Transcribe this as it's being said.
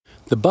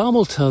The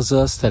Bible tells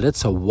us that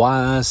it's a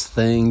wise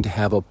thing to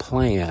have a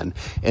plan.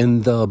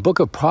 In the book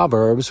of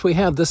Proverbs, we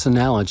have this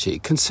analogy.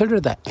 Consider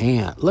the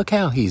ant. Look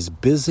how he's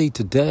busy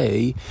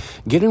today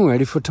getting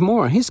ready for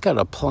tomorrow. He's got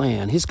a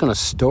plan. He's going to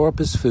store up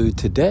his food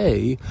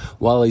today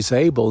while he's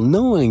able,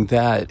 knowing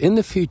that in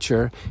the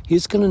future,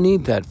 he's going to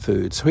need that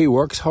food. So he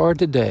works hard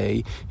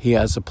today. He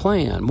has a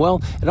plan.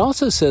 Well, it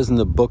also says in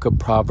the book of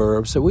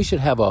Proverbs that we should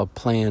have a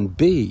plan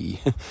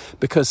B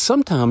because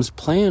sometimes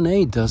plan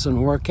A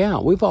doesn't work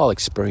out. We've all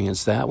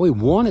experienced that. We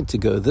want it to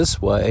go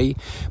this way,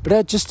 but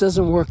that just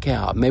doesn't work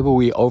out. Maybe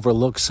we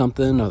overlook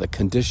something or the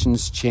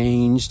conditions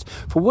changed.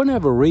 For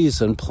whatever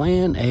reason,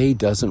 plan A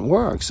doesn't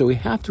work, so we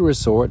have to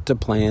resort to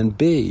plan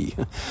B.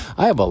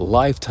 I have a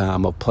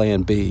lifetime of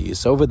plan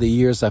Bs. Over the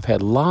years, I've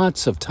had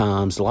lots of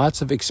times,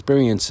 lots of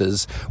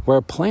experiences where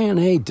plan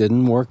A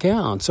didn't work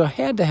out, so I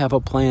had to have a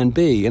plan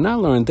B, and I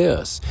learned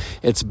this.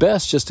 It's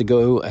best just to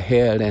go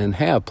ahead and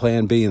have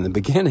plan B in the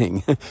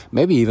beginning,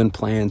 maybe even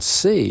plan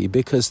C,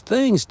 because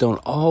things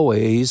don't always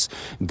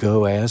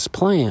go as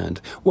planned.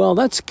 Well,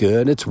 that's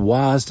good. It's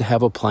wise to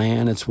have a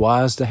plan. It's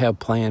wise to have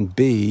plan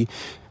B.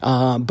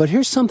 But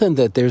here's something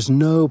that there's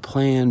no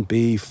plan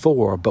B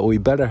for, but we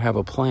better have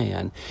a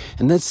plan.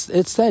 And it's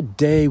that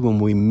day when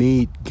we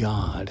meet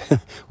God,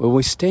 when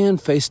we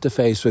stand face to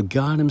face with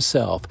God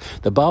himself.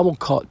 The Bible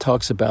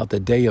talks about the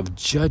day of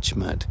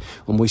judgment,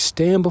 when we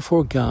stand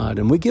before God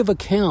and we give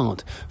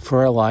account for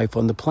our life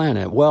on the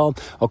planet. Well,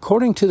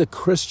 according to the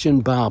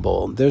Christian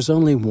Bible, there's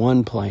only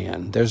one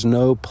plan. There's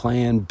no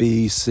plan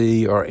B,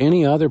 C, or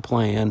any other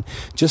plan,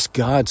 just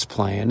God's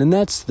plan. And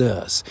that's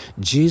this.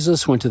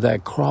 Jesus went to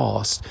that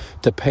cross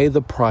to pay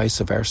the price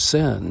of our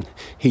sin.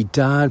 He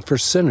died for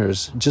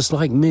sinners just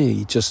like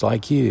me, just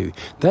like you.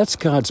 That's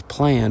God's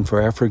plan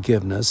for our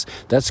forgiveness.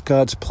 That's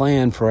God's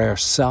plan for our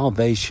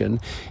salvation.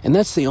 And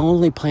that's the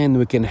only plan that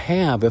we can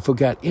have if we've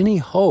got any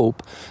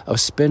hope of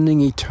spending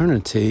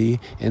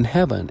eternity in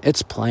heaven.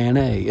 It's plan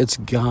A. It's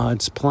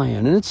God's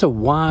plan. And it's a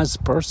wise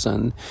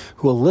person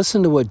who will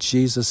listen to what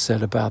Jesus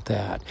said about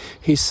that.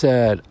 He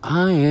said,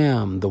 I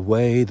am the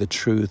way, the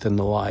truth, and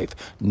the life.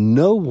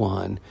 No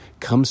one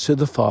comes to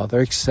the Father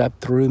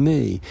except through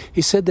me.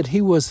 He said that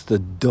he was the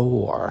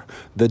door,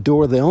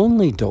 the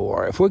only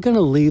door. If we're going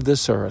to leave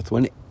this earth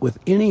with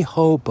any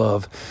hope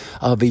of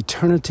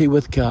eternity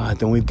with God,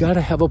 then we've got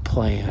to have a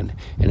plan,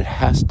 and it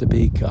has to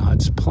be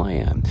God's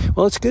plan.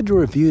 Well, it's good to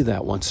review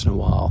that once in a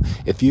while.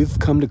 If you've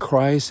come to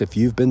Christ, if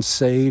you've been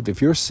saved,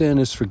 if your sin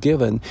is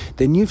forgiven,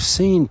 then you've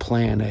seen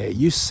plan A.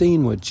 You've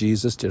seen what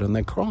Jesus did on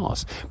the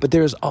cross. But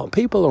there's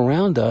people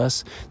around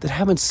us that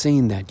haven't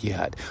seen that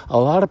yet. A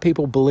lot of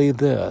people believe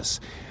this.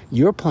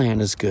 Your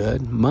plan is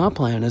good. My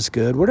plan is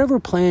good. Whatever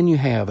plan you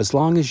have, as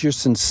long as you're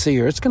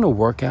sincere, it's going to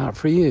work out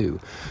for you.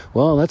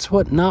 Well, that's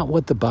not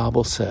what the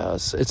Bible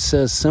says. It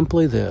says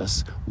simply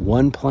this: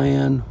 one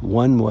plan,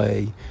 one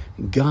way,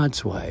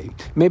 God's way.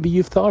 Maybe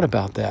you've thought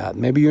about that.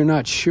 Maybe you're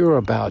not sure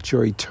about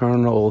your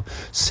eternal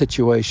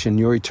situation,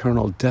 your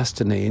eternal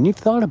destiny, and you've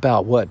thought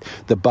about what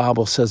the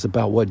Bible says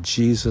about what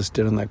Jesus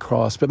did on that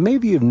cross, but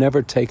maybe you've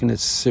never taken it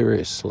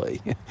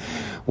seriously.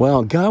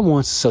 Well, God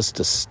wants us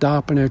to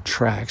stop in our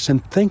tracks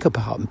and think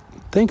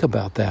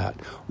about that.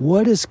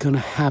 What is going to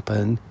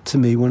happen to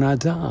me when I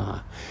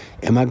die?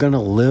 Am I going to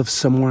live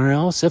somewhere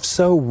else? If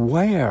so,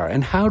 where?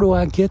 And how do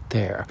I get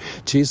there?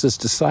 Jesus'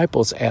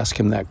 disciples asked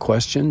him that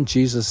question.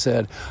 Jesus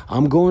said,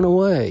 I'm going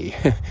away.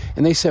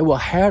 And they said, well,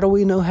 how do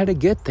we know how to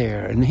get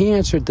there? And he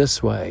answered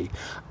this way: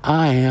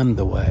 I am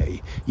the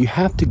way. You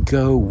have to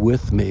go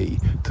with me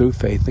through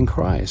faith in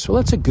Christ. Well,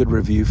 that's a good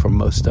review for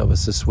most of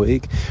us this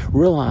week,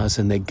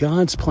 realizing that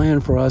God's plan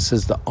for us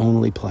is the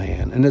only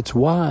plan, and it's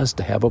wise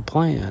to have a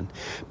plan.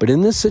 But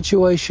in this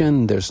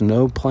situation, there's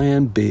no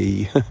plan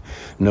B,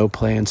 no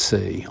plan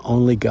C,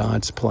 only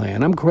God's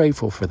plan. I'm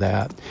grateful for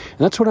that. And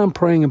that's what I'm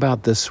praying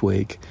about this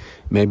week.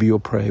 Maybe you'll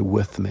pray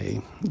with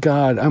me.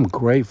 God, I'm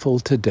grateful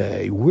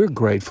today. We're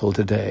grateful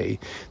today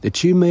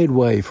that you made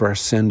way for our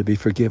sin to be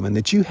forgiven,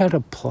 that you had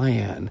a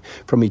plan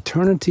from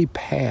eternity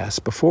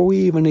past, before we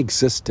even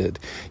existed.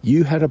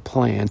 You had a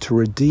plan to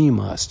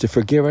redeem us, to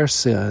forgive our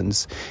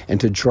sins,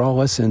 and to draw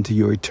us into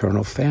your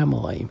eternal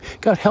family.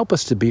 God, help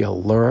us to be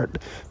alert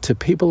to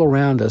people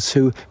around us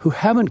who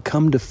haven't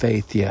come to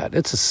faith yet.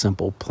 It's a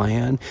simple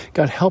plan.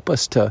 God, help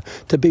us to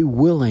be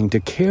willing to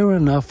care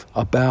enough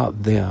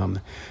about them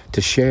to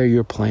share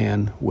your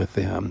plan with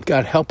them.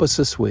 God, help us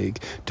this week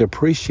to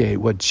appreciate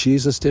what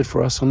Jesus did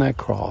for us on that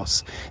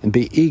cross and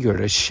be eager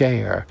to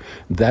share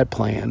that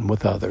plan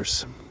with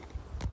others.